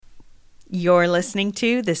You're listening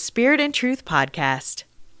to the Spirit and Truth podcast.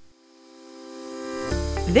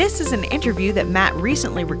 This is an interview that Matt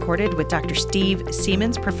recently recorded with Dr. Steve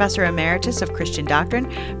Seamands, Professor Emeritus of Christian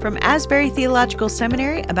Doctrine from Asbury Theological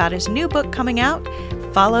Seminary, about his new book coming out,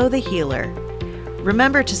 Follow the Healer.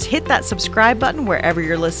 Remember to hit that subscribe button wherever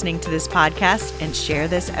you're listening to this podcast and share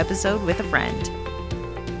this episode with a friend.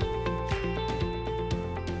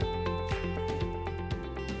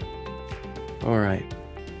 All right.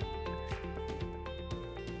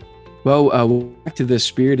 Well, back to the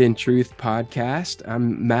Spirit and Truth podcast.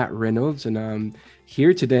 I'm Matt Reynolds, and I'm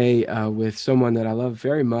here today with someone that I love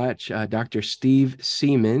very much, Dr. Steve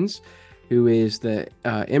Seamands, who is the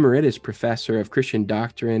Emeritus Professor of Christian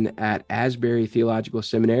Doctrine at Asbury Theological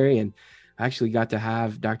Seminary. And I actually got to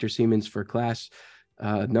have Dr. Seamands for class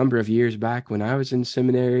a number of years back when I was in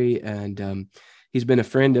seminary, and he's been a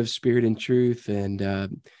friend of Spirit and Truth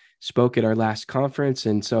and spoke at our last conference.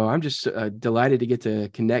 And so I'm just delighted to get to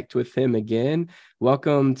connect with him again.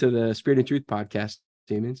 Welcome to the Spirit and Truth podcast,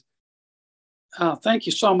 Seamands. Thank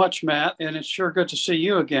you so much, Matt. And it's sure good to see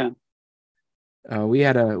you again. We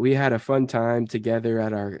had a fun time together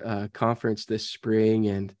at our conference this spring,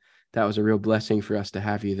 and that was a real blessing for us to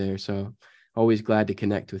have you there. So always glad to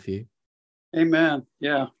connect with you. Amen.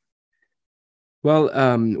 Yeah. Well,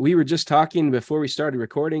 we were just talking before we started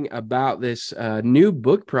recording about this new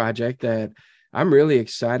book project that I'm really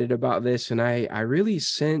excited about this. And I really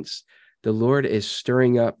sense the Lord is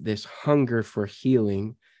stirring up this hunger for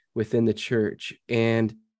healing within the church.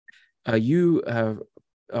 And you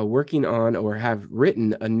working on or have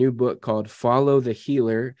written a new book called Follow the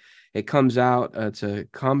Healer. It comes out, it's a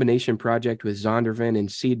combination project with Zondervan and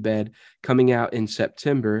Seedbed, coming out in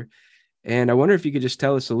September. And I wonder if you could just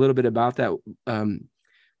tell us a little bit about that.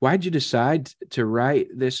 Why'd you decide to write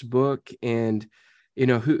this book? And, you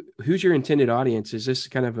know, who's your intended audience? Is this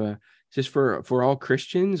kind of is this for all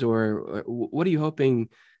Christians, or what are you hoping,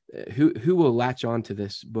 who will latch on to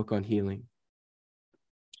this book on healing?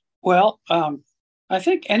 Well, I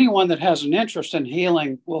think anyone that has an interest in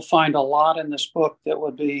healing will find a lot in this book that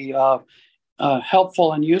would be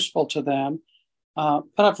helpful and useful to them. But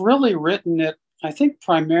I've really written it, I think,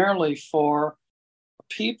 primarily for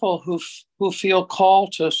people who feel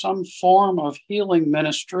called to some form of healing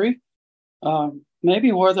ministry,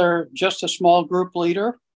 maybe where they're just a small group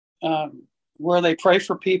leader, where they pray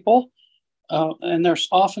for people, and there's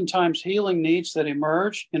oftentimes healing needs that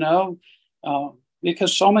emerge,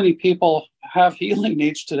 because so many people have healing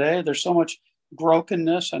needs today. There's so much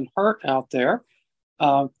brokenness and hurt out there,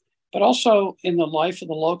 but also in the life of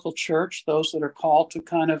the local church, those that are called to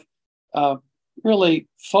kind of really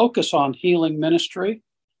focus on healing ministry.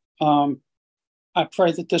 I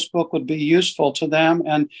pray that this book would be useful to them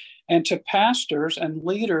and to pastors and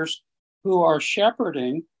leaders who are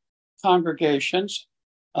shepherding congregations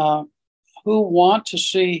who want to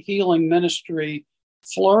see healing ministry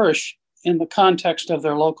flourish in the context of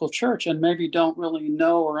their local church and maybe don't really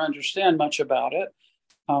know or understand much about it.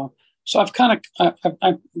 So I've kind of,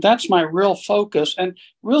 that's my real focus. And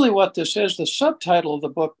really what this is, the subtitle of the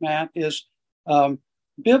book, Matt, is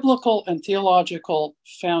Biblical and Theological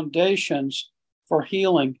Foundations for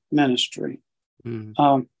Healing Ministry.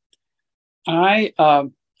 I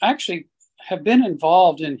actually have been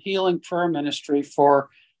involved in healing prayer ministry for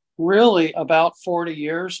really about 40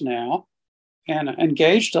 years now, and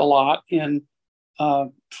engaged a lot in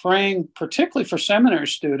praying, particularly for seminary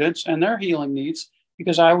students and their healing needs,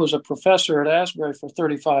 because I was a professor at Asbury for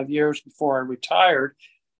 35 years before I retired.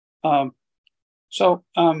 So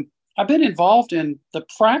I've been involved in the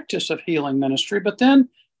practice of healing ministry, but then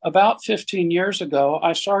about 15 years ago,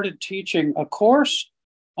 I started teaching a course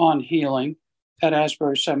on healing at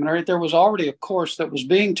Asbury Seminary. There was already a course that was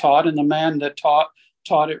being taught, and the man that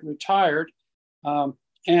taught it retired.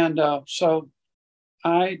 So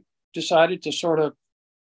I decided to sort of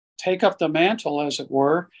take up the mantle, as it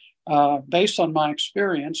were, based on my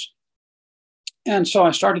experience. And so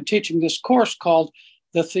I started teaching this course called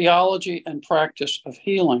The Theology and Practice of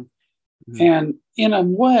Healing. Mm-hmm. And in a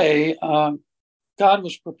way, God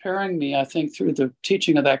was preparing me, I think, through the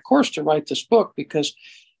teaching of that course to write this book, because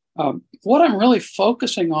what I'm really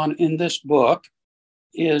focusing on in this book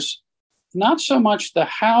is not so much the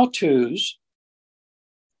how-tos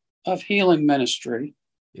of healing ministry.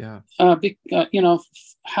 Yeah.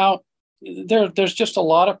 How there's just a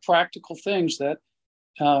lot of practical things that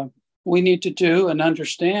we need to do and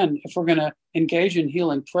understand if we're going to engage in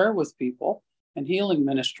healing prayer with people and healing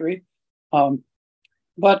ministry.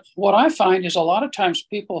 But what I find is a lot of times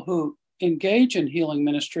people who engage in healing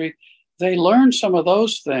ministry, they learn some of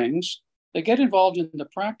those things, They get involved in the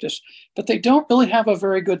practice, but they don't really have a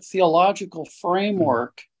very good theological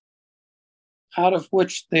framework out of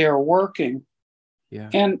which they are working. Yeah.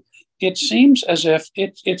 And it seems as if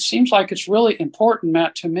it seems like it's really important,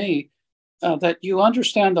 Matt, to me, that you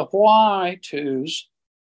understand the why-tos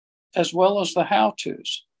as well as the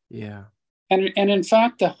how-tos. Yeah. And in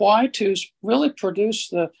fact, the why-tos really produce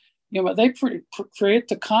they create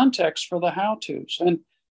the context for the how-tos. And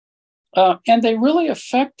they really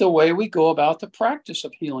affect the way we go about the practice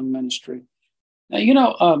of healing ministry.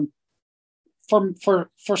 Now,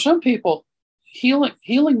 for some people,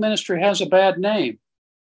 healing ministry has a bad name.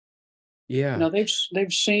 Yeah.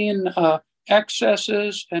 They've seen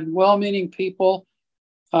excesses and well-meaning people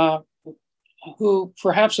who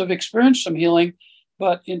perhaps have experienced some healing,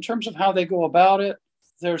 but in terms of how they go about it,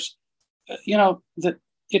 there's that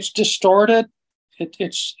it's distorted.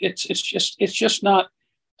 It's just not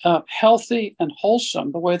healthy and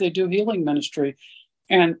wholesome the way they do healing ministry.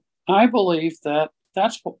 And I believe that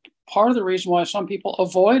that's part of the reason why some people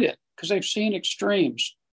avoid it, because they've seen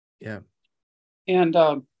extremes. Yeah. And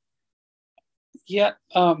yet,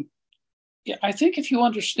 I think if you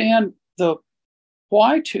understand the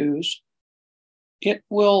why-tos, it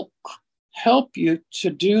will help you to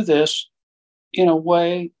do this in a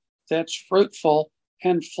way that's fruitful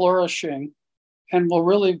and flourishing and will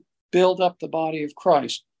really build up the body of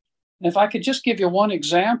Christ. And if I could just give you one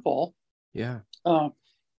example. Yeah.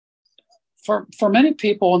 For many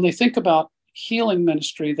people, when they think about healing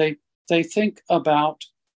ministry, they think about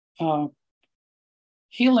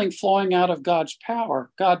healing flowing out of God's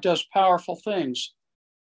power. God does powerful things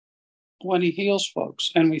when he heals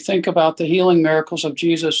folks. And we think about the healing miracles of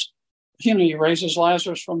Jesus. He raises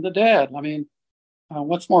Lazarus from the dead. I mean,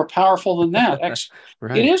 what's more powerful than that?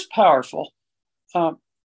 Right. It is powerful. But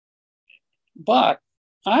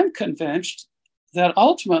I'm convinced that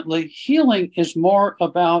ultimately healing is more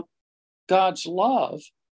about God's love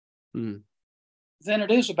than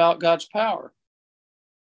it is about God's power.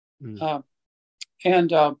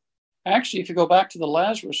 Actually, if you go back to the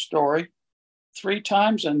Lazarus story, 3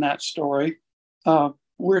 times in that story,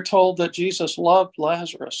 we're told that Jesus loved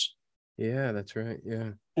Lazarus. Yeah, that's right.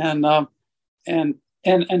 Yeah. And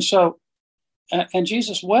so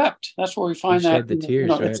Jesus wept. That's where we find that. Shed the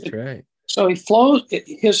tears. Right. That's right. So he flows.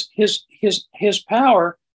 His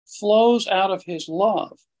power flows out of his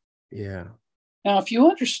love. Yeah. Now, if you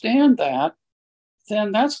understand that,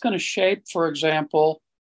 then that's going to shape, for example,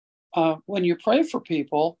 when you pray for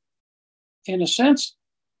people, in a sense,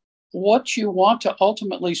 what you want to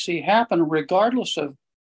ultimately see happen, regardless of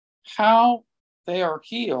how they are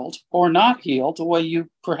healed or not healed, the way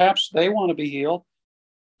perhaps they want to be healed.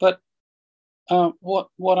 But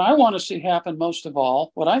what I want to see happen most of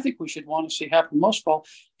all, what I think we should want to see happen most of all,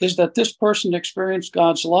 is that this person experience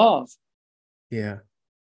God's love. Yeah.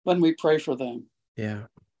 When we pray for them. Yeah.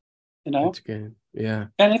 That's good. Yeah.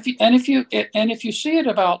 And if you see it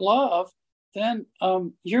about love, then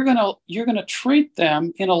you're gonna treat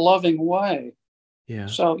them in a loving way. Yeah.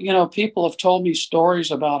 So people have told me stories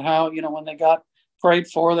about how when they got prayed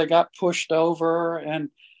for, they got pushed over, and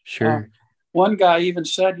sure. One guy even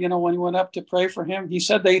said, when he went up to pray for him, he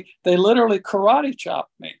said they literally karate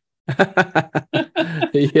chopped me.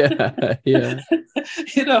 Yeah. Yeah.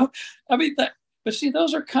 I mean that. But see,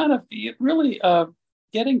 those are kind of really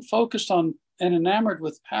getting focused on and enamored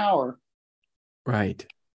with power. Right.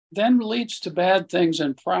 Then leads to bad things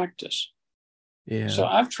in practice. Yeah. So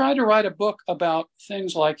I've tried to write a book about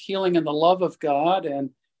things like healing and the love of God, and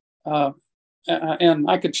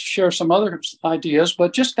I could share some other ideas,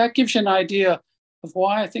 but just that gives you an idea of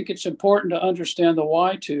why I think it's important to understand the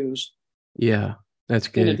why-tos. Yeah, that's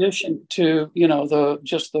good. In addition to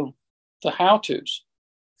the how-tos.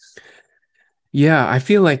 Yeah, I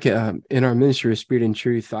feel like in our ministry of Spirit and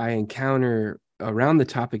Truth, I encounter around the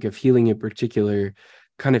topic of healing in particular,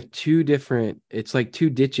 kind of it's like 2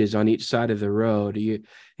 ditches on each side of the road. You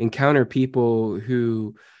encounter people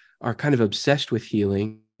who are kind of obsessed with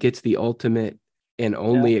healing. It's the ultimate and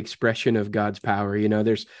only expression of God's power.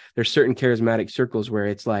 There's certain charismatic circles where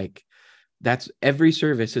it's like, that's every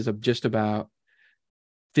service is just about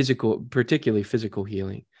particularly physical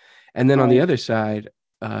healing. And then on the other side,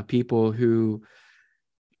 people who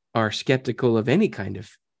are skeptical of any kind of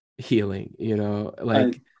healing,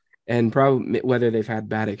 and probably whether they've had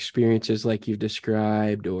bad experiences like you've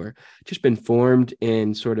described, or just been formed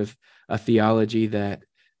in sort of a theology that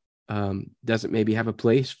doesn't maybe have a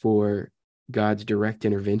place for God's direct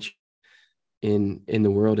intervention in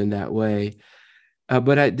the world in that way.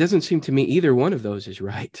 But it doesn't seem to me either one of those is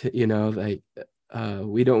right. We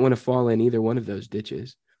don't want to fall in either one of those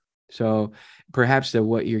ditches. So perhaps that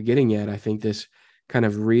what you're getting at, I think this kind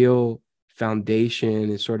of real foundation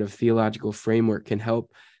and sort of theological framework can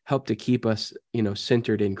help to keep us,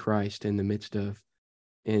 centered in Christ in the midst of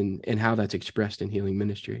and how that's expressed in healing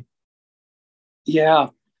ministry. Yeah.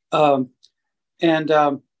 And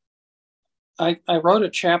I wrote a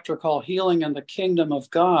chapter called Healing in the Kingdom of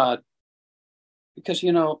God, because,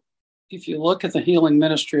 if you look at the healing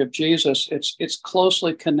ministry of Jesus, it's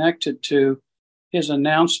closely connected to his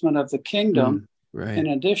announcement of the kingdom. Right. In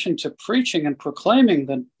addition to preaching and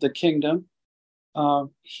proclaiming the kingdom,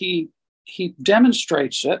 he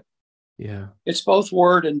demonstrates it. Yeah. It's both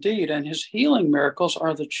word and deed, and his healing miracles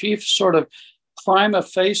are the chief sort of prima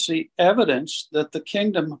facie evidence that the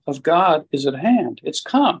kingdom of God is at hand. It's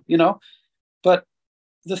come, But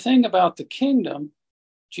the thing about the kingdom,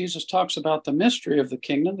 Jesus talks about the mystery of the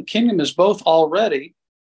kingdom. The kingdom is both already,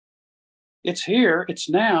 it's here, it's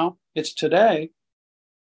now, it's today,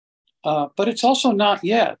 but it's also not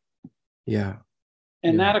yet. Yeah.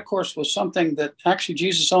 And that, of course, was something that actually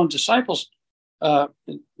Jesus' own disciples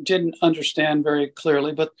didn't understand very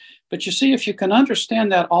clearly. But you see, if you can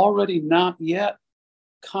understand that already not yet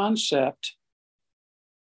concept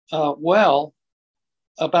well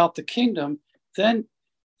about the kingdom, then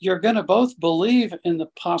you're going to both believe in the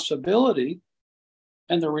possibility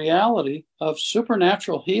and the reality of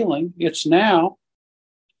supernatural healing. It's now.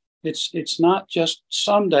 It's not just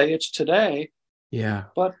someday. It's today. Yeah.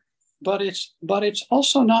 But it's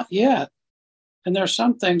also not yet. And there's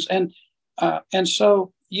some things, and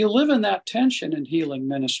so you live in that tension in healing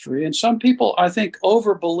ministry. And some people, I think,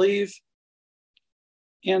 overbelieve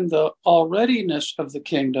in the alreadiness of the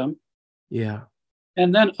kingdom. Yeah.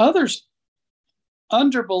 And then others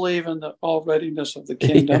underbelieve in the alreadiness of the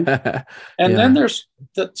kingdom. And then there's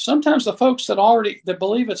sometimes the folks that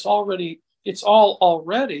believe it's all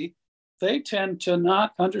already, they tend to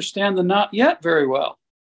not understand the not yet very well.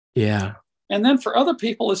 Yeah. And then for other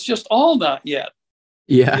people, it's just all not yet.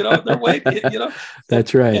 Yeah. They're waiting,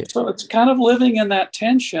 That's right. And so it's kind of living in that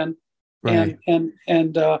tension. Right.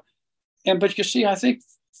 But you see, I think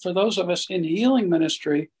for those of us in healing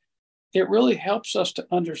ministry, it really helps us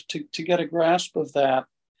to get a grasp of that.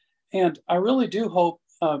 And I really do hope,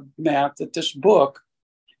 Matt, that this book,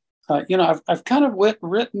 I've kind of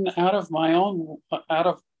written out of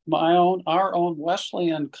our own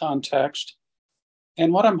Wesleyan context.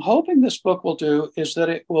 And what I'm hoping this book will do is that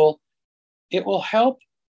it will help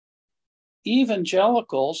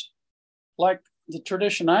evangelicals, like the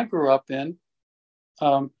tradition I grew up in.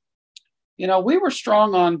 We were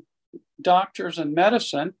strong on doctors and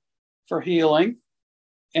medicine for healing,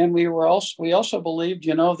 and we also believed,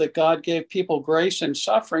 that God gave people grace in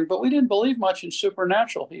suffering, but we didn't believe much in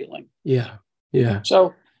supernatural healing. Yeah. Yeah.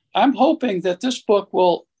 So I'm hoping that this book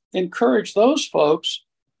will encourage those folks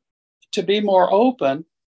to be more open.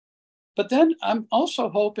 But then I'm also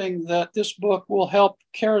hoping that this book will help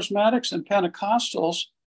charismatics and Pentecostals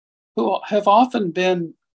who have often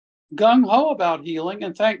been gung-ho about healing,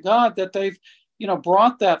 and thank God that they've,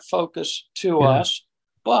 brought that focus to us.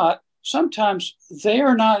 But sometimes they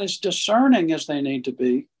are not as discerning as they need to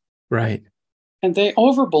be. Right. And they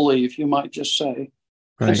overbelieve, you might just say.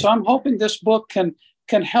 Right. And so I'm hoping this book can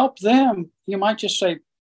help them, you might just say,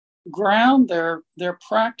 ground their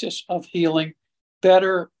practice of healing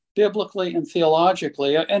better biblically and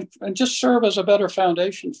theologically, and just serve as a better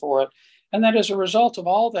foundation for it. And that as a result of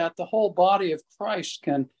all that, the whole body of Christ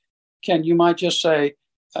can you might just say,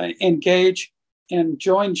 engage and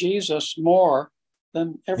join Jesus more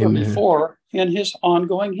than ever Amen. before in his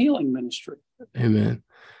ongoing healing ministry. Amen.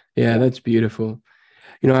 Yeah, that's beautiful.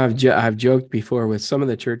 I've joked before with some of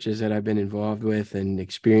the churches that I've been involved with and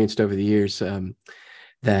experienced over the years,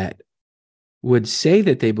 that would say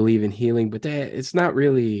that they believe in healing, but it's not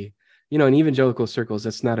really, in evangelical circles,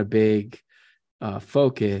 that's not a big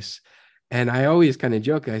focus. And I always kind of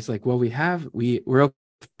joke, guys, like, well, we're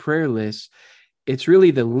prayerless. It's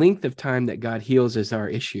really the length of time that God heals is our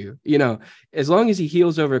issue. As long as he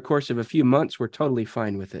heals over a course of a few months, we're totally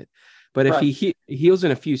fine with it. But if he heals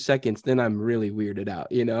in a few seconds, then I'm really weirded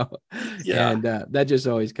out, Yeah. And that just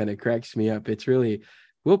always kind of cracks me up. It's really,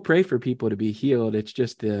 we'll pray for people to be healed. It's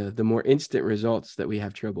just the more instant results that we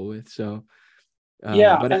have trouble with. So,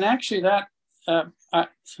 and actually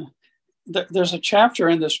there's a chapter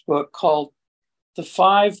in this book called The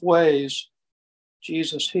 5 Ways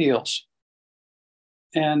Jesus Heals.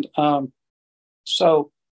 And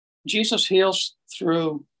so Jesus heals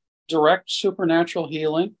through direct supernatural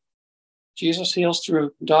healing. Jesus heals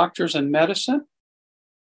through doctors and medicine.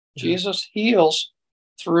 Yeah. Jesus heals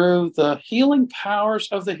through the healing powers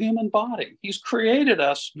of the human body. He's created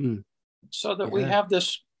us so that we have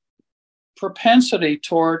this propensity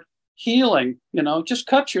toward healing. Just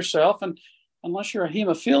cut yourself, and unless you're a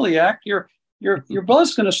hemophiliac, your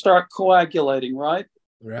blood's going to start coagulating, right?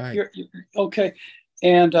 Right. Okay.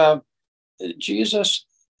 And Jesus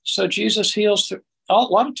heals through. A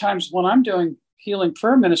lot of times when I'm doing healing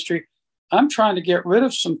prayer ministry, I'm trying to get rid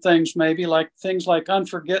of some things, maybe like things like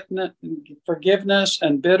forgiveness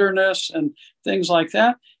and bitterness and things like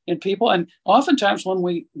that in people. And oftentimes when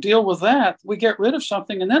we deal with that, we get rid of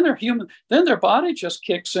something, and then then their body just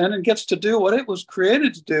kicks in and gets to do what it was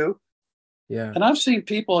created to do. Yeah. And I've seen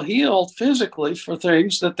people healed physically for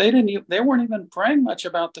things that they weren't even praying much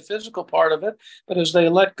about the physical part of it. But as they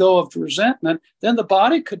let go of resentment, then the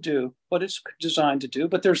body could do what it's designed to do.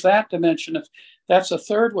 But there's that dimension that's a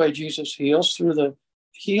third way Jesus heals, through the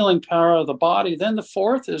healing power of the body. Then the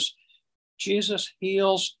fourth is Jesus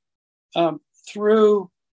heals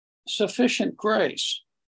through sufficient grace.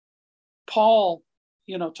 Paul,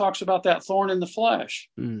 talks about that thorn in the flesh.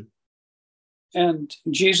 Mm. And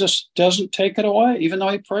Jesus doesn't take it away, even though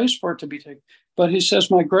he prays for it to be taken. But he says,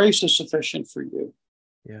 "My grace is sufficient for you."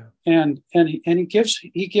 Yeah. And he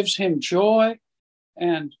gives him joy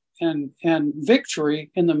and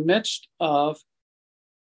victory in the midst of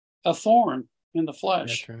a thorn in the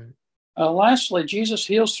flesh. That's right. Lastly, Jesus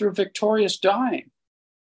heals through victorious dying.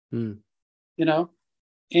 Mm.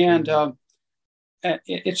 And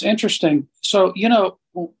it's interesting. So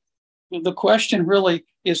the question really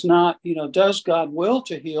is not, does God will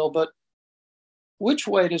to heal, but which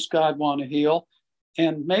way does God want to heal?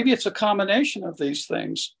 And maybe it's a combination of these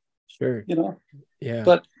things. Sure. Yeah.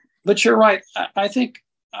 But you're right. I think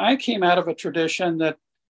I came out of a tradition that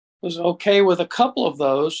was okay with a couple of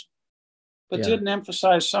those, but didn't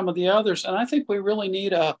emphasize some of the others. And I think we really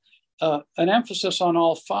need an emphasis on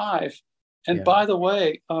all five. And by the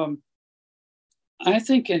way, I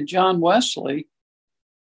think in John Wesley,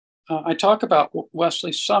 I talk about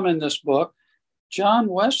Wesley some in this book. John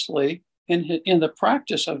Wesley, in the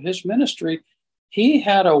practice of his ministry, he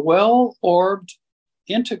had a well-orbed,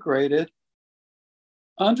 integrated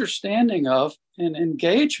understanding of and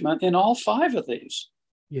engagement in all five of these.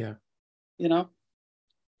 Yeah.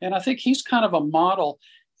 And I think he's kind of a model.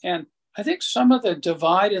 And I think some of the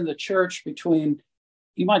divide in the church between,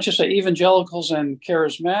 you might just say, evangelicals and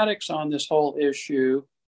charismatics on this whole issue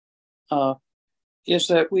is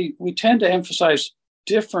that we tend to emphasize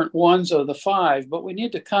different ones of the five, but we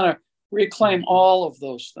need to kind of reclaim all of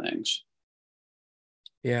those things.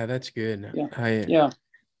 Yeah, that's good. Yeah.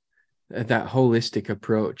 That holistic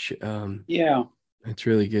approach. That's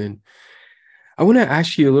really good. I want to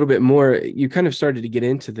ask you a little bit more. You kind of started to get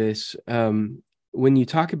into this. When you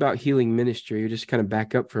talk about healing ministry, you just kind of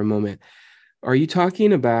back up for a moment. Are you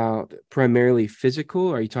talking about primarily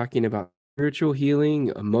physical? Are you talking about spiritual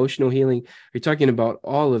healing, emotional healing? Are you talking about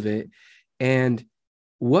all of it? And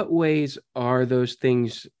what ways are those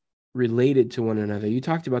things related to one another? You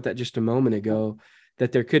talked about that just a moment ago,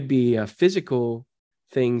 that there could be physical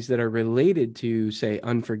things that are related to, say,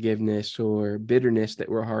 unforgiveness or bitterness that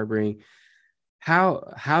we're harboring.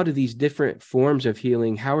 How do these different forms of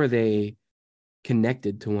healing, how are they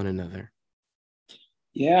connected to one another?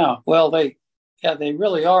 Yeah, well, they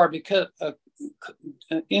really are, because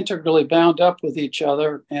integrally bound up with each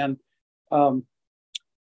other. And I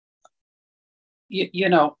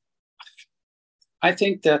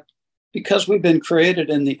think that because we've been created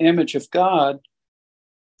in the image of God,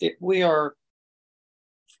 we are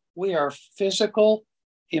physical,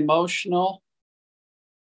 emotional,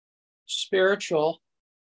 spiritual,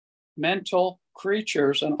 mental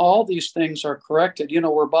creatures, and all these things are corrected.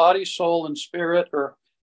 We're body, soul, and spirit, or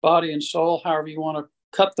body and soul, however you want to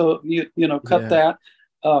cut that.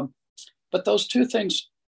 But those two things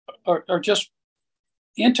are just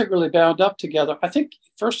integrally bound up together. I think,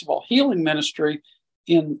 first of all, healing ministry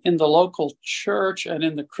in the local church and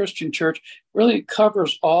in the Christian church really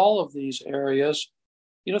covers all of these areas.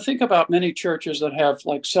 Think about many churches that have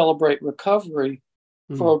like Celebrate Recovery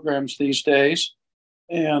programs these days.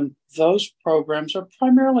 And those programs are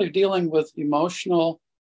primarily dealing with emotional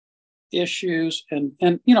issues and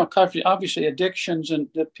obviously addictions and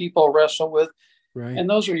that people wrestle with. Right. And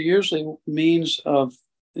those are usually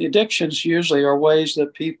the addictions usually are ways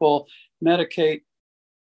that people medicate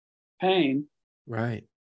pain. Right.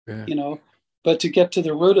 Yeah. But to get to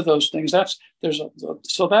the root of those things, that's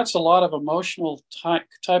a lot of emotional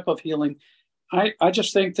type of healing. I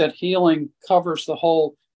just think that healing covers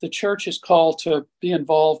the church is called to be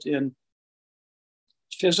involved in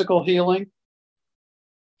physical healing.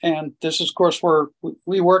 And this is, of course, where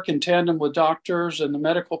we work in tandem with doctors and the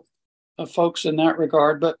medical folks in that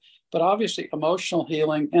regard, but obviously emotional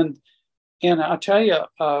healing. And I'll tell you,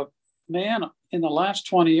 man, in the last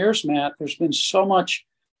 20 years, Matt, there's been so much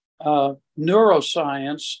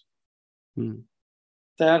neuroscience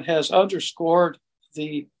that has underscored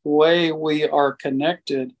the way we are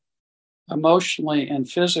connected emotionally and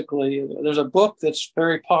physically. There's a book that's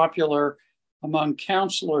very popular among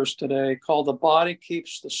counselors today called The Body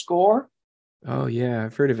Keeps the Score. Oh yeah,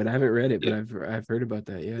 I've heard of it. I haven't read it, but I've heard about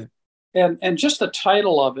that. Yeah. And just the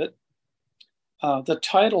title of it,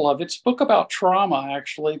 it's a book about trauma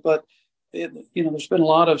actually, but there's been a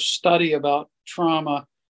lot of study about trauma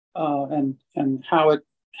and how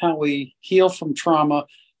we heal from trauma.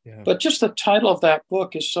 Yeah. But just the title of that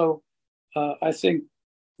book is so, I think,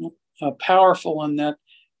 powerful in that,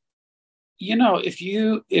 if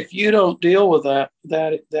you don't deal with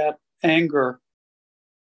that anger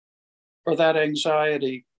or that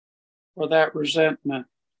anxiety or that resentment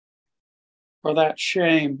or that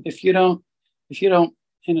shame, if you don't,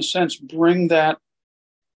 in a sense, bring that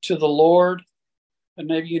to the Lord, and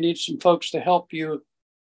maybe you need some folks to help you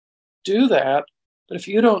do that. But if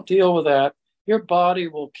you don't deal with that, your body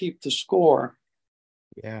will keep the score.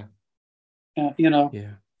 Yeah. Yeah.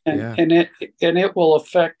 And it will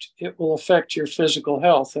affect your physical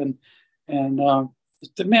health. And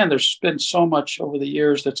man, there's been so much over the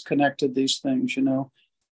years that's connected these things,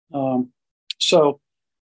 So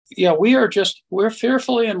yeah, we're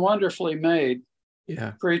fearfully and wonderfully made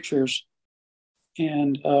creatures.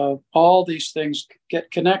 And all these things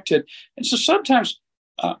get connected. And so sometimes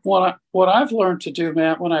what I've learned to do,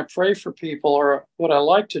 Matt, when I pray for people, or what I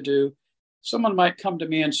like to do, someone might come to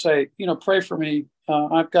me and say, pray for me.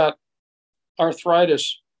 I've got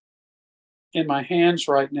arthritis in my hands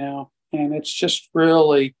right now, and it's just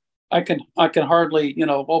really, I can hardly,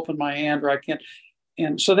 open my hand, or I can't.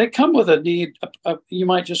 And so they come with a need, you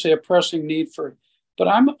might just say a pressing need for, but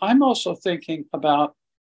I'm also thinking about,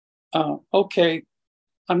 okay,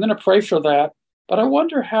 I'm going to pray for that, but I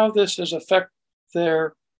wonder how this has affected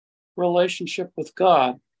their relationship with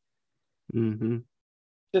God. Mm-hmm.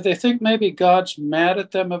 Do they think maybe God's mad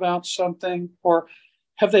at them about something, or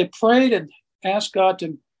have they prayed and asked God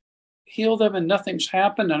to heal them and nothing's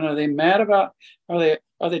happened? And are they mad about? Are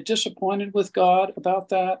they disappointed with God about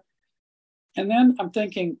that? And then I'm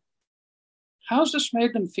thinking, how's this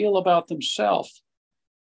made them feel about themselves?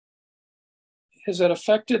 Has it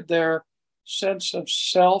affected their sense of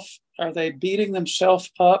self? Are they beating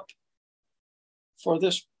themselves up for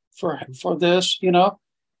this? For this,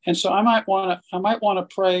 And so I might want to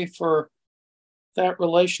pray for that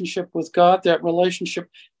relationship with God, that relationship,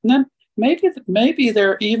 and then maybe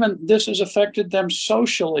this has affected them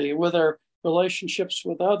socially with their relationships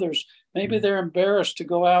with others. Maybe they're embarrassed to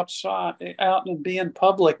go out and be in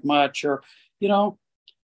public much, or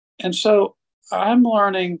And so I'm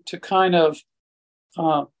learning to kind of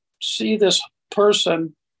see this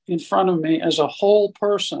person in front of me as a whole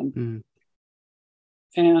person,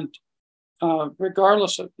 and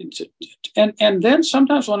regardless of, and then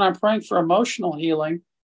sometimes when I'm praying for emotional healing,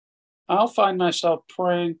 I'll find myself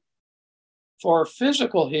praying for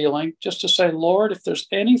physical healing, just to say, Lord, if there's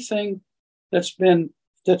anything that's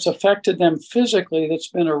affected them physically, that's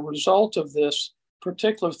been a result of this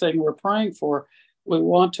particular thing we're praying for, we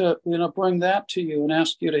want to bring that to you and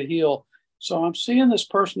ask you to heal. So I'm seeing this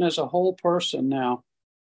person as a whole person now.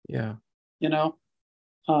 Yeah.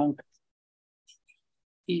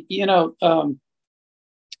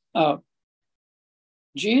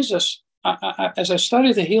 Jesus, as I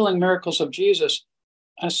study the healing miracles of Jesus,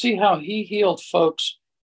 I see how he healed folks.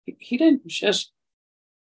 He didn't just,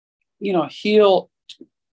 heal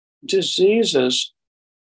diseases,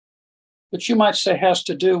 which you might say has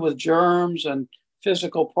to do with germs and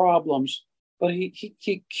physical problems, but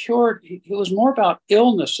he cured. He was more about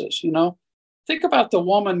illnesses. Think about the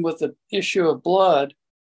woman with the issue of blood,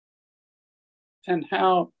 and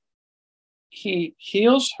how he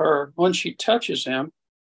heals her when she touches him.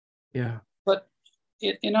 Yeah. But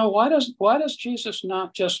why does Jesus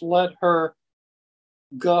not just let her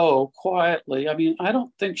go quietly? I mean, I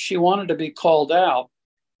don't think she wanted to be called out.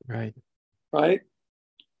 Right.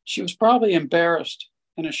 She was probably embarrassed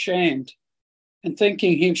and ashamed, and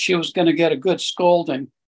thinking she was going to get a good scolding.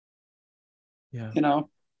 Yeah.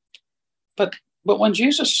 But when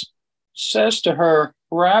Jesus says to her,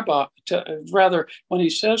 when he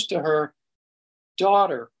says to her,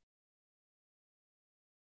 daughter,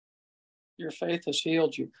 your faith has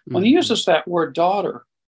healed you. When he uses that word daughter,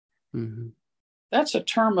 that's a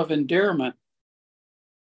term of endearment.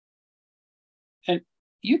 And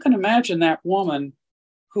you can imagine that woman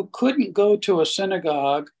who couldn't go to a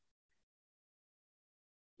synagogue,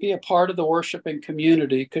 be a part of the worshiping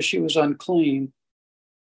community because she was unclean.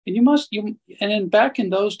 And and then back in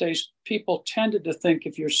those days, people tended to think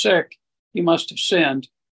if you're sick, you must have sinned.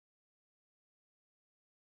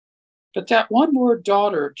 But that one word,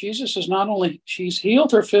 daughter, Jesus is not only, she's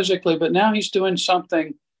healed her physically, but now he's doing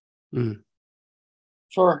something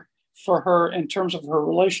for her in terms of her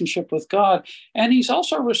relationship with God. And he's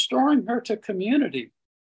also restoring her to community.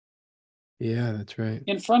 Yeah, that's right.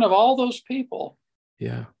 In front of all those people.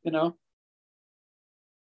 Yeah.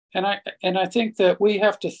 And I think that we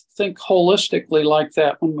have to think holistically like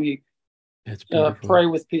that when we pray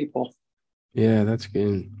with people. Yeah, that's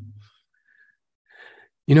good.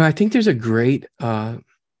 I think there's a great, I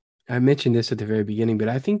mentioned this at the very beginning, but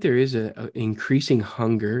I think there is a increasing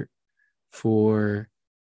hunger for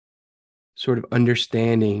sort of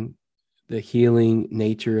understanding the healing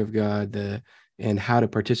nature of God, and how to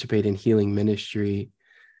participate in healing ministry.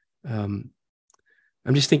 I'm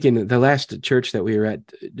just thinking the last church that we were at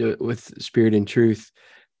with Spirit and Truth,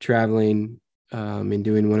 traveling and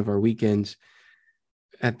doing one of our weekends,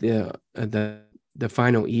 at the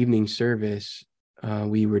final evening service,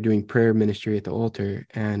 we were doing prayer ministry at the altar,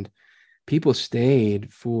 and people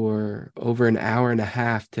stayed for over an hour and a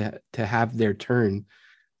half to have their turn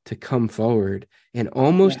to come forward. And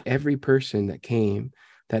almost every person that came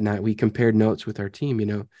that night, we compared notes with our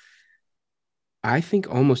team. I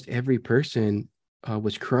think almost every person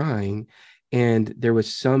was crying, and there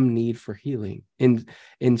was some need for healing in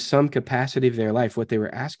some capacity of their life, what they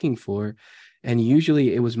were asking for. And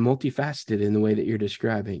usually it was multifaceted in the way that you're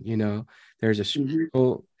describing. There's a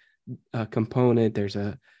spiritual component, there's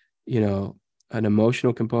an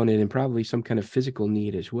emotional component, and probably some kind of physical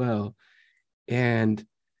need as well. And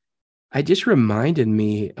it just reminded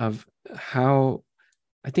me of how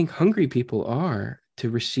I think hungry people are to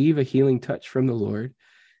receive a healing touch from the Lord,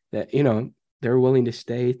 that, they're willing to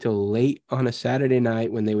stay till late on a Saturday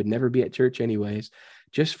night when they would never be at church anyways,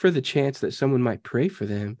 just for the chance that someone might pray for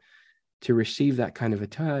them to receive that kind of a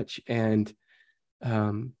touch. And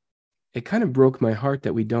it kind of broke my heart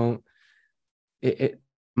that we don't, it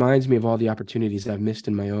reminds me of all the opportunities I've missed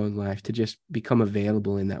in my own life to just become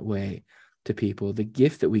available in that way to people, the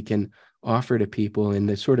gift that we can offer to people, and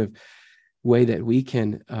the sort of way that we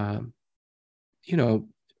can,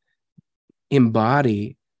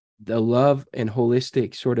 embody the love and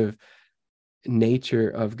holistic sort of nature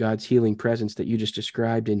of God's healing presence that you just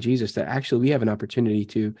described in Jesus, that actually we have an opportunity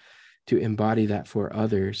to embody that for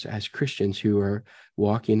others as Christians who are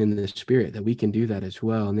walking in the Spirit, that we can do that as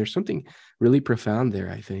well. And there's something really profound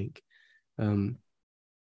there, I think. And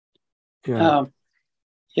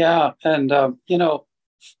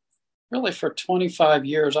really for 25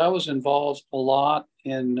 years, I was involved a lot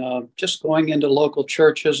in just going into local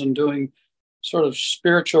churches and doing sort of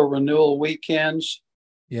spiritual renewal weekends.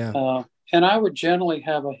 Yeah. And I would generally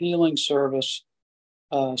have a healing service.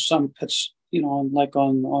 It's on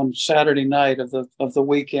Saturday night of the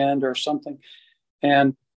weekend or something.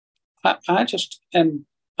 And I just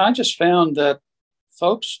found that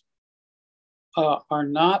folks are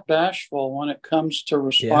not bashful when it comes to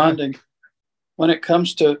responding, when it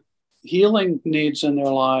comes to healing needs in their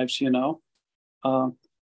lives,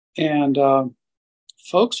 and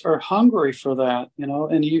folks are hungry for that,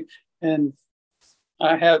 and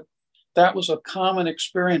that was a common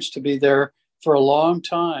experience, to be there for a long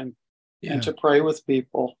time and to pray with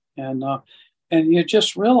people. And you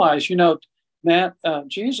just realize, Matt,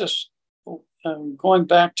 Jesus, going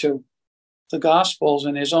back to the Gospels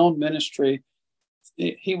and his own ministry,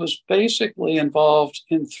 he was basically involved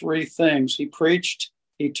in three things. He preached,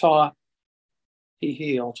 he taught, he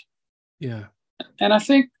healed. Yeah. And I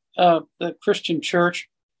think the Christian church,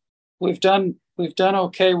 we've done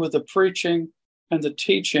okay with the preaching and the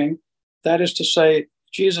teaching. That is to say,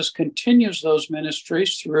 Jesus continues those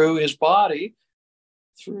ministries through his body,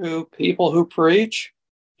 through people who preach,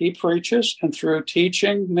 he preaches, and through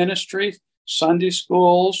teaching ministry, Sunday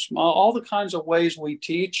schools, all the kinds of ways we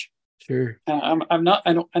teach. Sure. I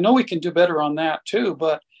know we can do better on that too,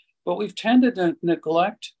 but we've tended to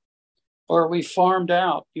neglect, or we farmed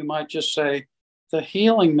out, you might just say, the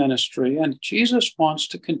healing ministry. And Jesus wants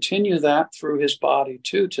to continue that through his body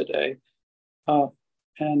too today. Why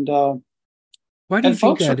do you think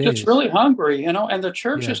folks that are is? just really hungry, and the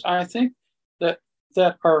churches, I think,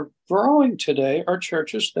 that are growing today are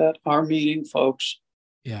churches that are meeting folks.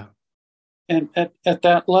 Yeah. And at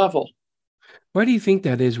that level. Why do you think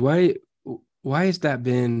that is? Why has that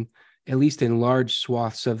been, at least in large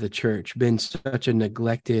swaths of the church, been such a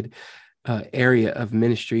neglected area of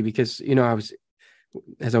ministry? Because,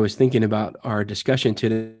 as I was thinking about our discussion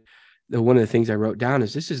today, one of the things I wrote down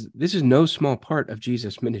is this is no small part of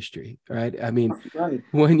Jesus' ministry, right? I mean, Right.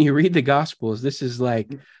 when you read the Gospels, this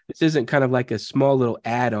isn't kind of like a small little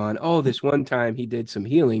add-on. Oh, this one time he did some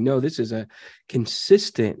healing. No, this is a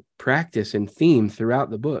consistent practice and theme throughout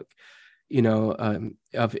the book.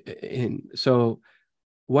 So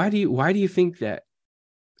why do you think that,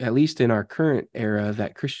 at least in our current era,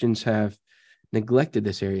 that Christians have neglected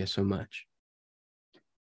this area so much?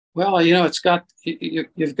 Well, you've got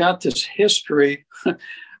this history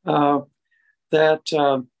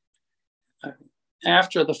that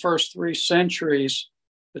after the first 3 centuries,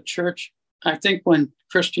 the church, I think when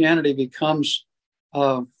Christianity becomes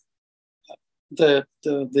the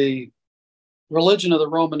religion of the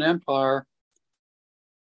Roman Empire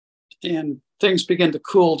and things begin to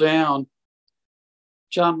cool down,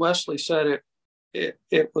 John Wesley said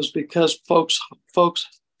it was because folks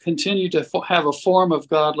continued to have a form of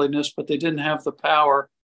godliness, but they didn't have the power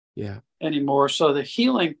anymore. So the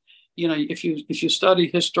healing, if you study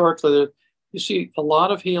historically, you see a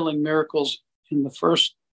lot of healing miracles in the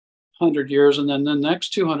first 100 years, and then the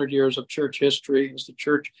next 200 years of church history is the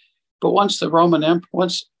church. But once the Roman Empire,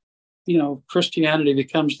 Christianity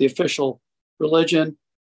becomes the official religion,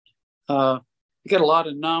 you get a lot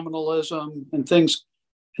of nominalism and things.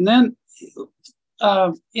 And then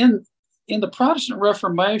in the Protestant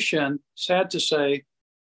Reformation, sad to say,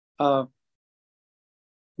 Martin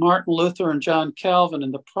Luther and John Calvin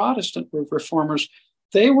and the Protestant reformers,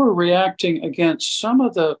 they were reacting against some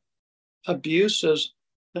of the abuses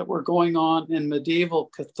that were going on in medieval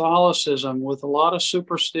Catholicism with a lot of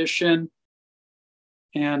superstition.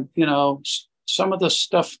 And, some of the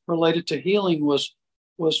stuff related to healing was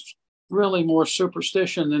really more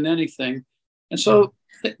superstition than anything. And so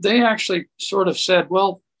they actually sort of said,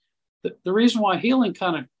 well, the reason why healing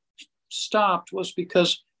kind of stopped was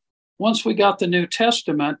because once we got the New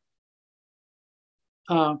Testament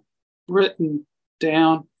written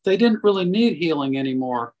down, they didn't really need healing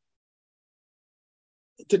anymore.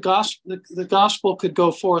 The gospel could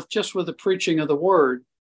go forth just with the preaching of the word.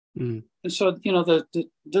 And so,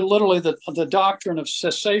 literally the doctrine of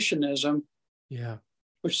cessationism,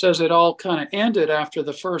 which says it all kind of ended after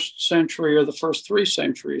the first century or the first 3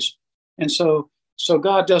 centuries. And so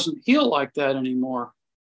God doesn't heal like that anymore.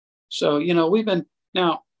 So,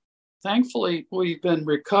 thankfully, we've been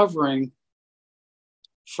recovering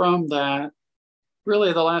from that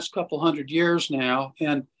really the last couple 100 years now.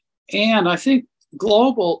 And I think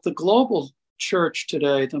the global church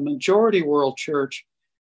today, the majority world church,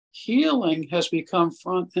 healing has become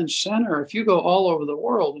front and center. If you go all over the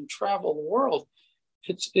world and travel the world,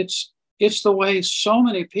 it's the way so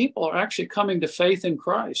many people are actually coming to faith in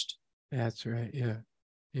Christ. That's right. Yeah.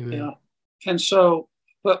 Amen. Yeah. And so,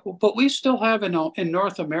 but we still have in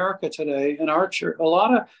North America today in our church a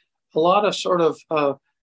lot of sort of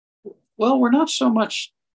we're not so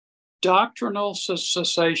much doctrinal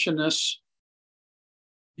cessationists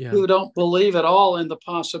who don't believe at all in the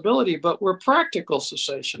possibility, but we're practical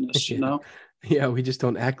cessationists. Yeah, we just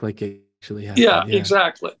don't act like it actually happened. Yeah,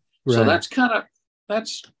 exactly. Right.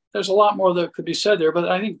 So there's a lot more that could be said there, but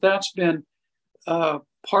I think that's been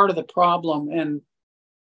part of the problem. And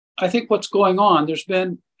I think what's going on,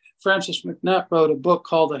 Francis McNutt wrote a book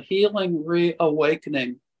called The Healing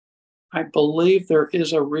Reawakening. I believe there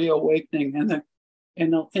is a reawakening in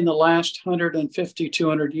the last 150,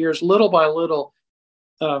 200 years, little by little,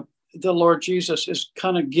 the Lord Jesus is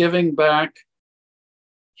kind of giving back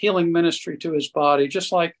healing ministry to his body,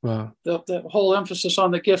 just like the whole emphasis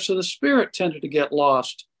on the gifts of the Spirit tended to get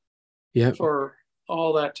lost for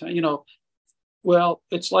all that time.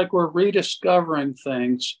 It's like we're rediscovering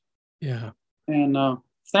things. Yeah. And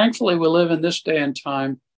thankfully, we live in this day and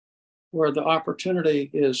time where the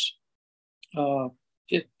opportunity is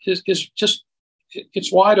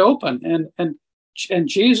it's wide open, and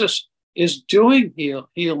Jesus is doing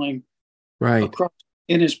healing across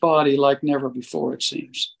in his body like never before, it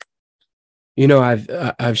seems.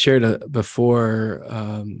 I've shared before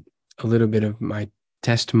a little bit of my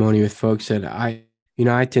testimony with folks that I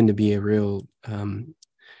tend to be a real kind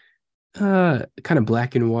of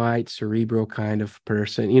black and white, cerebral kind of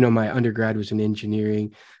person. My undergrad was in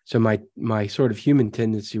engineering, so my sort of human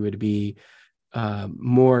tendency would be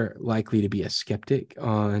more likely to be a skeptic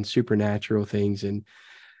on supernatural things,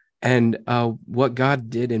 and what God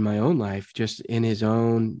did in my own life, just in his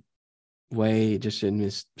own way, just in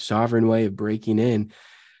his sovereign way of breaking in,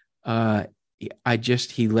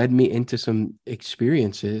 he led me into some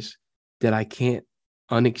experiences that I can't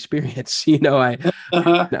unexperience.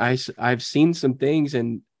 I've seen some things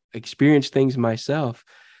and experienced things myself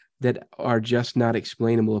that are just not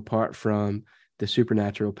explainable apart from the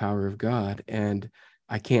supernatural power of God, and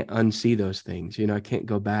I can't unsee those things. I can't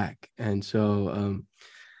go back. And so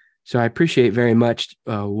so I appreciate very much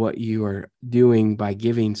what you are doing by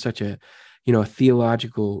giving such a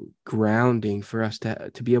theological grounding for us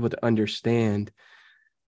to be able to understand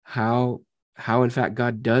how in fact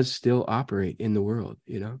God does still operate in the world.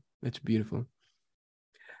 It's beautiful.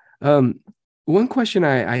 One question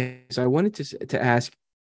I wanted to ask: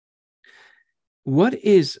 what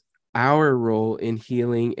is our role in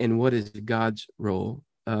healing, and what is God's role?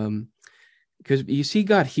 Because you see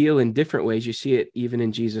God heal in different ways. You see it even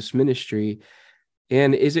in Jesus' ministry.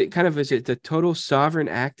 And is it the total sovereign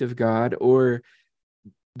act of God, or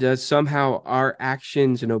does somehow our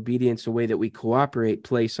actions and obedience, the way that we cooperate,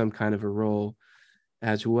 play some kind of a role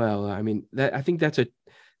as well? I mean, I think they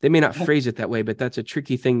may not phrase it that way, but that's a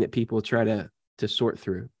tricky thing that people try to sort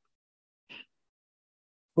through.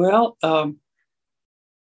 Well,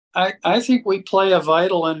 I think we play a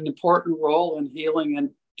vital and important role in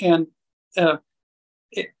healing, and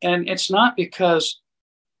it's not because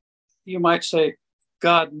you might say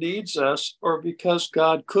God needs us, or because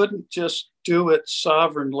God couldn't just do it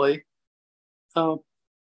sovereignly,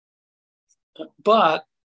 but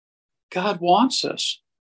God wants us.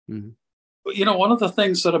 Mm-hmm. One of the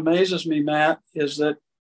things that amazes me, Matt, is that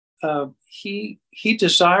he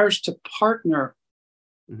desires to partner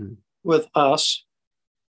mm-hmm. with us.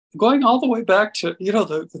 Going all the way back to,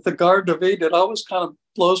 the Garden of Eden, it always kind of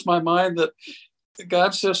blows my mind that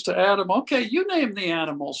God says to Adam, okay, you name the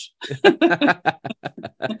animals. I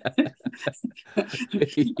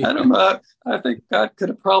don't know. I think God could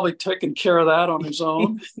have probably taken care of that on his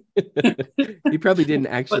own. He probably didn't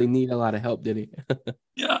actually need a lot of help, did he?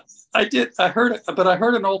 Yeah, I did. I heard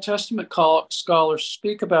an Old Testament scholar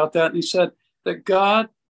speak about that. And he said that God,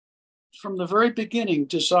 from the very beginning,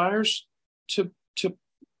 desires to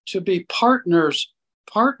be partner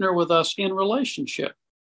with us in relationship.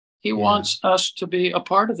 He wants us to be a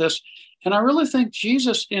part of this. And I really think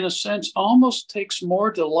Jesus, in a sense, almost takes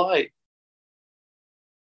more delight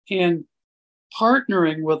in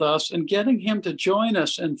partnering with us and getting him to join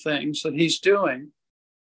us in things that he's doing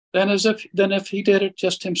than if he did it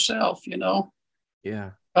just himself,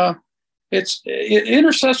 Yeah.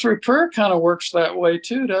 Intercessory prayer kind of works that way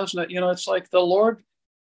too, doesn't it? It's like the Lord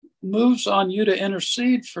moves on you to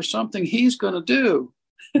intercede for something he's going to do.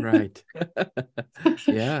 Right.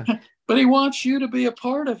 Yeah. But he wants you to be a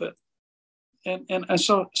part of it. And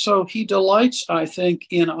so he delights, I think,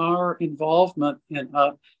 in our involvement in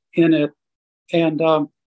it. And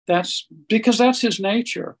that's because that's his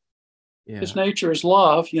nature. Yeah. His nature is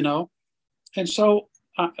love, And so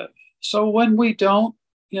when we don't,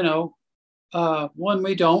 when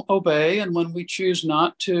we don't obey, and when we choose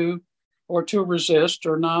not to, or to resist,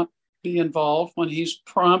 or not be involved, when he's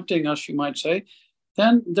prompting us, you might say,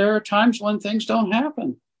 then there are times when things don't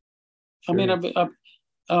happen. Sure. I mean,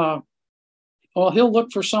 well, he'll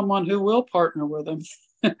look for someone who will partner with him.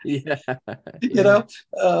 Yeah.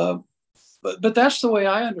 But that's the way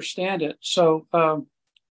I understand it. So,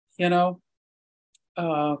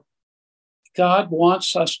 God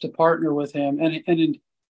wants us to partner with him, and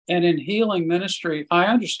in healing ministry, I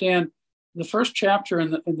understand the first chapter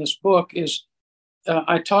in this book is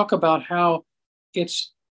I talk about how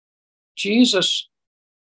it's Jesus.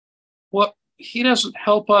 What he doesn't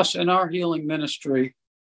help us in our healing ministry,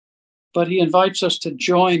 but he invites us to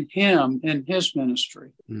join him in his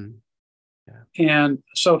ministry. Mm. Yeah. And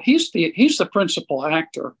so he's the principal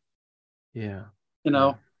actor. Yeah.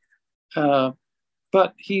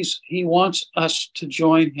 But he wants us to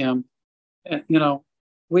join him. And,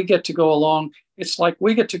 we get to go along. It's like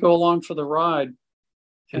we get to go along for the ride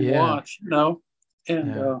and watch,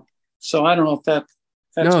 And so I don't know if that's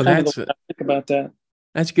the way I think about that.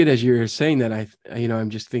 That's good. As you're saying that, I'm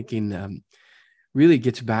just thinking, really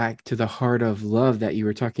gets back to the heart of love that you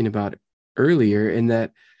were talking about earlier. And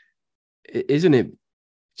that, isn't it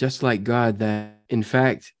just like God that, in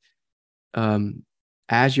fact,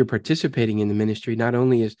 as you're participating in the ministry, not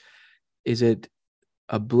only is it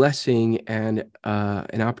a blessing and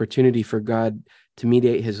an opportunity for God to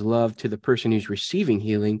mediate his love to the person who's receiving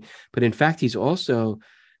healing, but in fact, he's also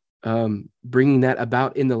bringing that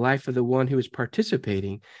about in the life of the one who is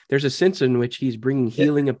participating. There's a sense in which he's bringing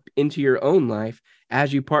healing up into your own life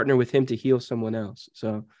as you partner with him to heal someone else.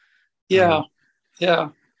 So, it's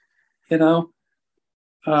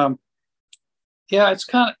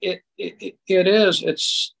kind of it is.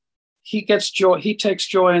 It's he gets joy. He takes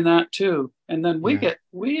joy in that too, and then we get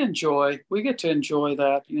to enjoy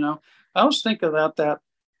that. I always think about that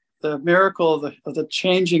the miracle of the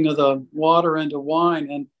changing of the water into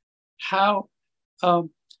wine, and how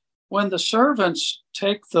when the servants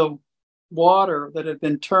take the water that had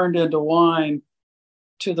been turned into wine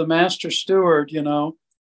to the master steward,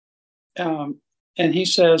 and he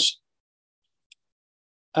says,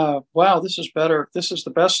 wow, this is better. This is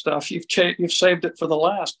the best stuff. You've saved it for the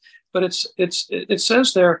last. But it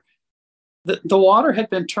says there that the water had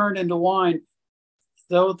been turned into wine,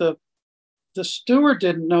 though the steward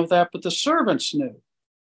didn't know that, but the servants knew.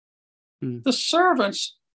 The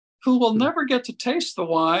servants, who will never get to taste the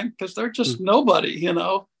wine because they're just nobody,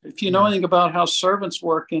 if you know anything about how servants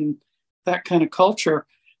work in that kind of culture.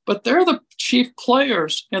 But they're the chief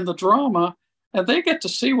players in the drama, and they get to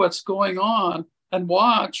see what's going on and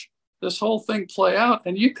watch this whole thing play out.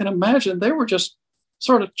 And you can imagine they were just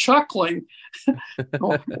sort of chuckling,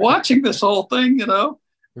 watching this whole thing,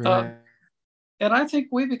 Right. And I think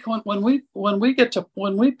we become, when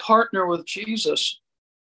we partner with Jesus,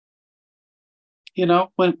 and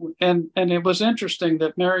it was interesting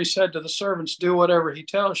that Mary said to the servants, "Do whatever he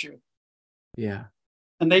tells you." Yeah.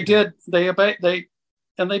 And they did. They obeyed. It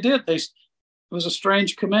was a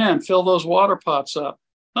strange command: fill those water pots up.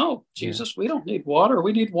 No, Jesus, we don't need water.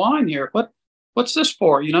 We need wine here. What's this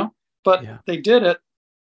for? But they did it,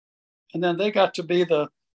 and then they got to be the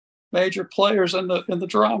major players in the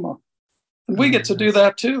drama. And we get to do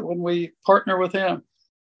that too when we partner with him.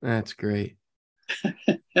 That's great.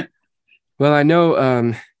 Well, I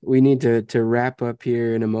know we need to wrap up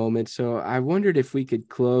here in a moment. So I wondered if we could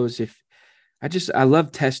close. I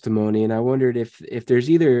love testimony, and I wondered if there's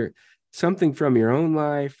either something from your own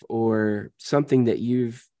life or something that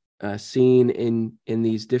you've seen in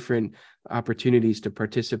these different opportunities to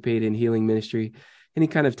participate in healing ministry. Any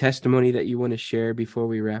kind of testimony that you want to share before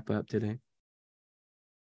we wrap up today?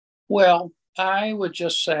 Well, I would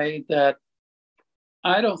just say that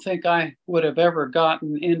I don't think I would have ever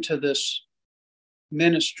gotten into this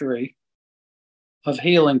ministry of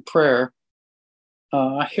healing prayer.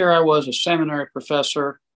 Here I was, a seminary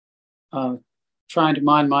professor, trying to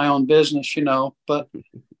mind my own business, but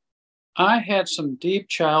I had some deep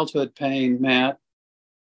childhood pain, Matt,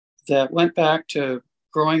 that went back to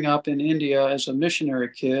growing up in India as a missionary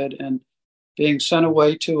kid and being sent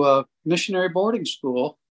away to a missionary boarding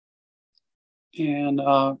school and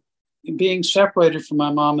being separated from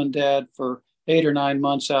my mom and dad for 8 or 9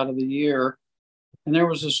 months out of the year. And there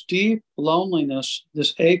was this deep loneliness,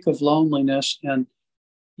 this ache of loneliness. And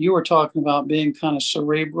you were talking about being kind of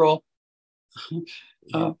cerebral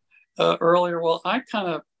earlier. Well, I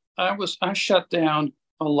shut down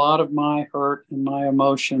a lot of my hurt and my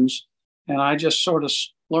emotions. And I just sort of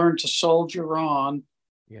learned to soldier on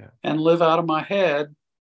and live out of my head.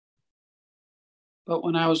 But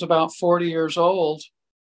when I was about 40 years old,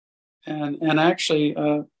 and actually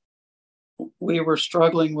we were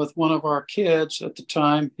struggling with one of our kids at the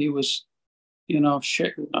time. He was,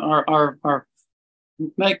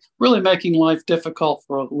 really making life difficult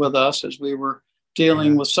with us as we were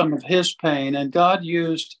dealing with some of his pain. And God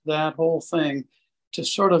used that whole thing to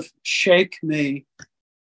sort of shake me.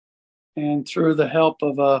 And through the help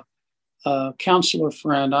of a counselor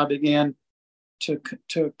friend, I began to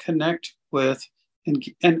connect with, and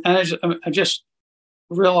I just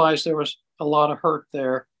realized there was a lot of hurt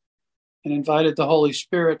there, and invited the Holy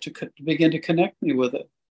Spirit to begin to connect me with it.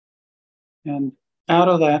 And out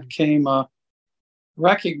of that came a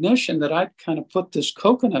recognition that I'd kind of put this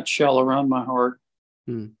coconut shell around my heart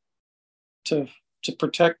to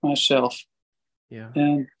protect myself. Yeah.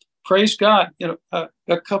 And praise God,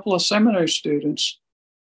 a couple of seminary students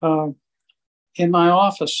in my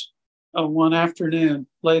office one afternoon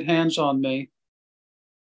laid hands on me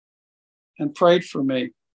and prayed for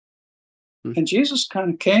me. And Jesus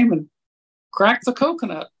kind of came and cracked the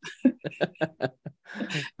coconut.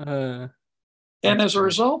 And as a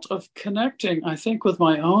result of connecting, I think, with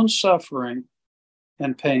my own suffering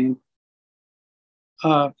and pain,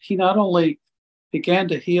 he not only began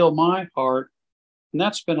to heal my heart, and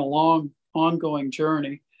that's been a long, ongoing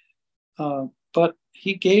journey, but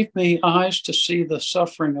he gave me eyes to see the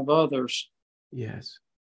suffering of others. Yes.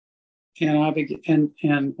 And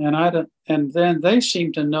and then they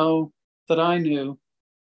seemed to know that I knew,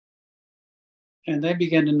 and they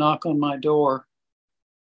began to knock on my door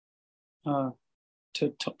to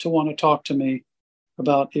want to talk to me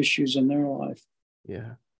about issues in their life.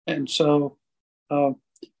 Yeah. And so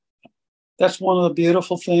that's one of the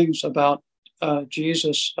beautiful things about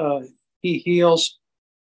Jesus. He heals,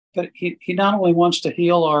 but he not only wants to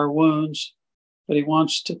heal our wounds, but he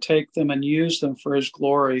wants to take them and use them for his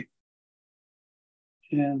glory.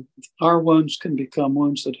 And our wounds can become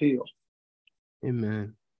wounds that heal.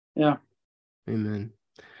 Amen. Yeah. Amen.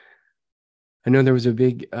 I know there was a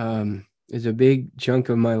big is a big chunk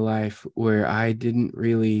of my life where I didn't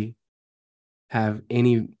really have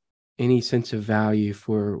any sense of value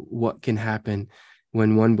for what can happen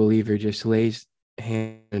when one believer just lays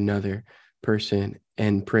hand on another person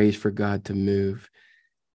and prays for God to move.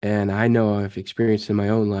 And I know I've experienced in my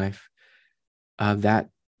own life that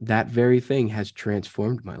very thing has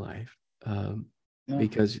transformed my life,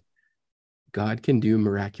 because God can do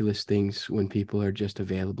miraculous things when people are just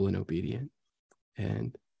available and obedient.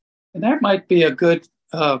 And that might be a good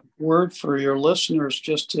word for your listeners,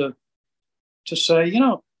 just to say,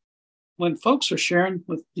 when folks are sharing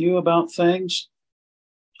with you about things,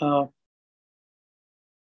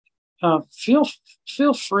 feel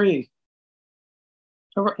free.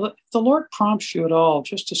 If the Lord prompts you at all,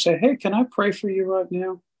 just to say, "Hey, can I pray for you right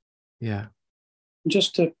now?" Yeah.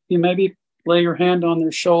 Just to maybe lay your hand on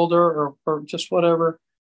their shoulder or just whatever,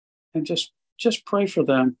 and just pray for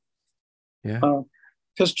them. Yeah.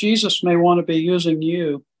 Because Jesus may want to be using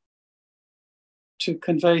you to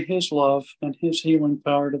convey His love and His healing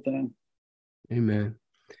power to them. Amen.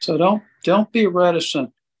 So don't be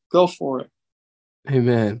reticent. Go for it.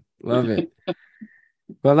 Amen. Love it.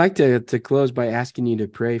 Well, I'd like to close by asking you to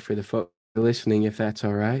pray for the folks listening, if that's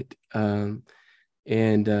all right. I want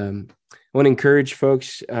to encourage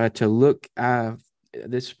folks to look.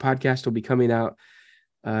 This podcast will be coming out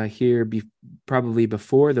here probably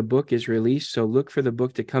before the book is released. So look for the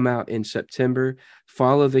book to come out in September.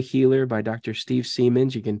 Follow the Healer by Dr. Steve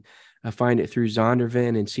Seamands. You can find it through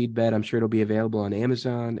Zondervan and Seedbed. I'm sure it'll be available on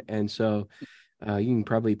Amazon. And so you can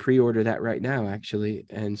probably pre-order that right now, actually.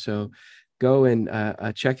 And so go and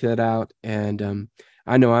check that out. And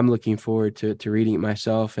I know I'm looking forward to reading it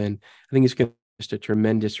myself. And I think it's going to be just a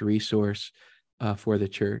tremendous resource for the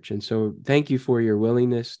church. And so thank you for your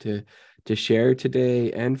willingness to share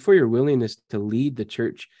today, and for your willingness to lead the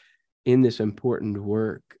church in this important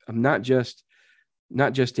work. Not just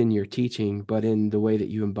in your teaching, but in the way that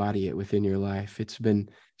you embody it within your life. It's been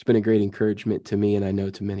a great encouragement to me, and I know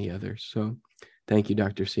to many others. So thank you,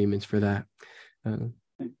 Dr. Seamands, for that.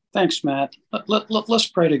 Thanks, Matt. Let's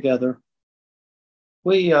pray together.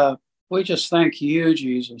 We just thank you,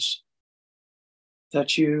 Jesus,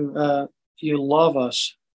 that you love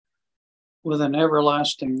us with an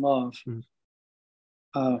everlasting love.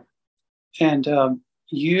 And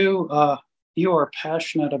you are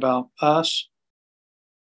passionate about us,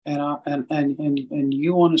 and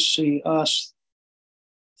you want to see us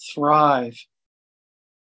thrive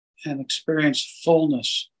and experience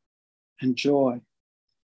fullness and joy.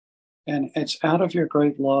 And it's out of your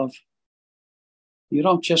great love. You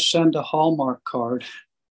don't just send a Hallmark card,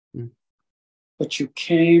 but you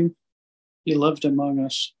came, you lived among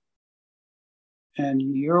us, and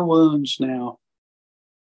your wounds now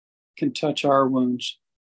can touch our wounds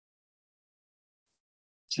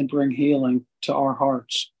and bring healing to our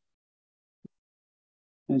hearts.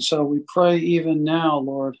 And so we pray even now,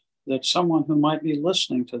 Lord, that someone who might be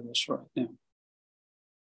listening to this right now,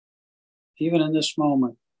 even in this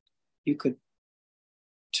moment, you could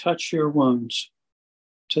touch your wounds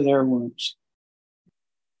to their wounds.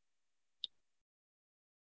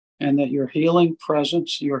 And that your healing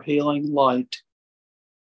presence, your healing light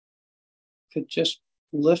could just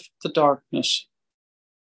lift the darkness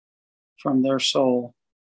from their soul,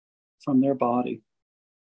 from their body,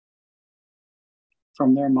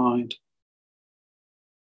 from their mind.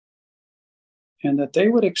 And that they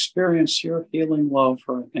would experience your healing love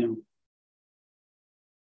right now.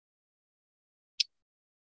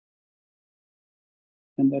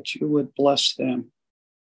 And that you would bless them.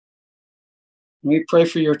 We pray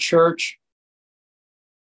for your church,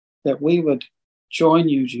 that we would join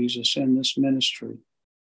you, Jesus, in this ministry,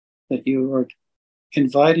 that you are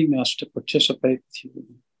inviting us to participate with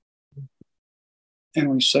you. And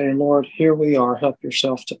we say, Lord, here we are, help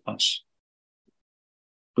yourself to us.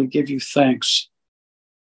 We give you thanks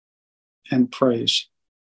and praise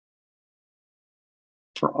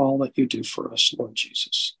for all that you do for us, Lord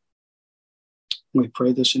Jesus. We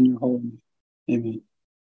pray this in your holy name. Amen.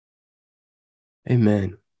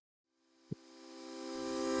 Amen.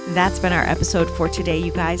 That's been our episode for today,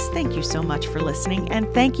 you guys. Thank you so much for listening,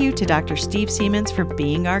 and thank you to Dr. Steve Seamands for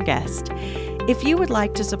being our guest. If you would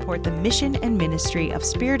like to support the mission and ministry of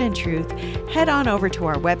Spirit and Truth, head on over to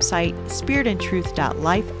our website,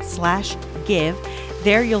 spiritandtruth.life/give,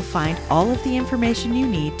 There you'll find all of the information you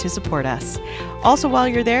need to support us. Also, while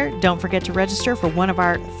you're there, don't forget to register for one of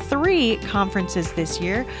our 3 conferences this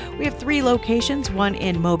year. We have 3 locations, one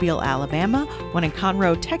in Mobile, Alabama, one in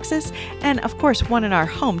Conroe, Texas, and of course, one in our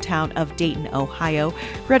hometown of Dayton, Ohio.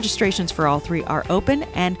 Registrations for all 3 are open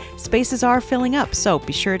and spaces are filling up, so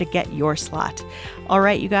be sure to get your slot. All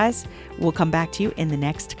right, you guys, we'll come back to you in the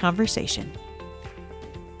next conversation.